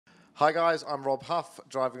Hi guys, I'm Rob Huff,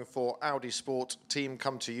 driving for Audi Sport Team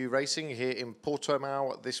Come To You Racing here in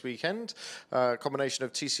Portimão this weekend. Combination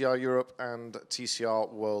of TCR Europe and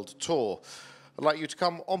TCR World Tour. I'd like you to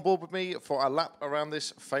come on board with me for a lap around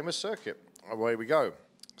this famous circuit. Away we go.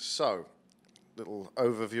 So, little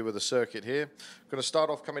overview of the circuit here. Going to start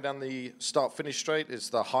off coming down the start-finish straight. It's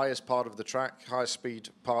the highest part of the track, highest speed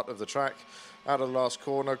part of the track. Out of the last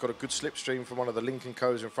corner, got a good slipstream from one of the Lincoln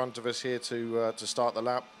Co's in front of us here to start the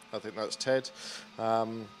lap. I think that's Ted.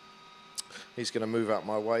 He's going to move out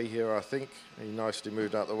my way here, I think. He nicely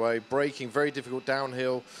moved out the way. Braking, very difficult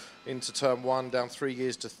downhill into turn one, down 3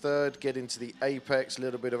 gears to third, get into the apex, a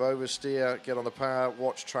little bit of oversteer, get on the power,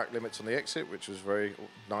 watch track limits on the exit, which was very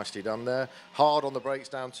nicely done there. Hard on the brakes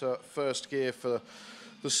down to first gear for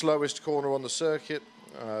the slowest corner on the circuit.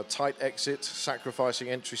 Tight exit, sacrificing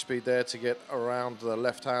entry speed there to get around the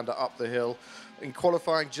left-hander up the hill. In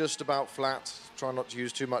qualifying, just about flat. Try not to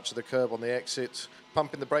use too much of the curb on the exit.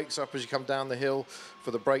 Pumping the brakes up as you come down the hill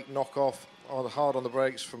for the brake knockoff. Hard on the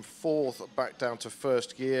brakes from fourth back down to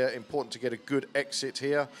first gear. Important to get a good exit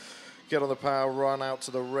here. Get on the power, run out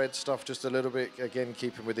to the red stuff just a little bit. Again,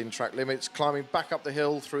 keeping within track limits. Climbing back up the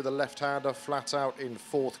hill through the left-hander, flat out in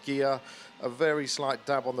fourth gear. A very slight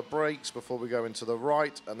dab on the brakes before we go into the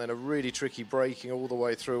right, and then a really tricky braking all the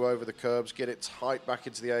way through over the curbs. Get it tight back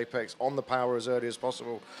into the apex, on the power as early as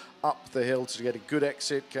possible. Up the hill to get a good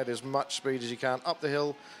exit. Get as much speed as you can. Up the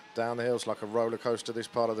hill, down the hill. It's like a roller coaster, this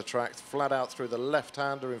part of the track. Flat out through the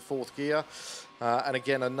left-hander in fourth gear. And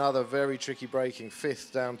again, another very tricky braking,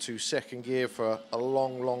 fifth down to second gear for a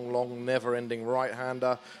long, never-ending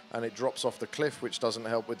right-hander, and it drops off the cliff, which doesn't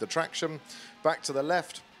help with the traction. Back to the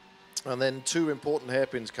left, and then two important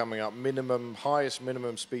hairpins coming up. Highest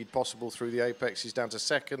minimum speed possible through the apex. He's down to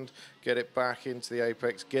second, get it back into the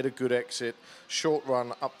apex, get a good exit. Short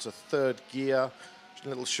run up to third gear. A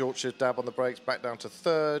little short shift dab on the brakes, back down to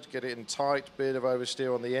third, get it in tight, bit of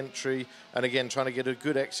oversteer on the entry, and again trying to get a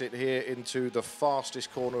good exit here into the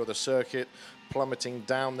fastest corner of the circuit, plummeting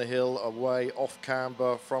down the hill, away, off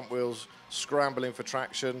camber, front wheels scrambling for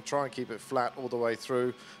traction, try and keep it flat all the way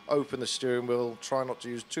through, open the steering wheel, try not to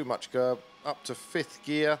use too much curb, up to fifth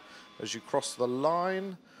gear as you cross the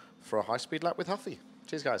line for a high-speed lap with Huffy.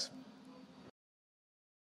 Cheers, guys.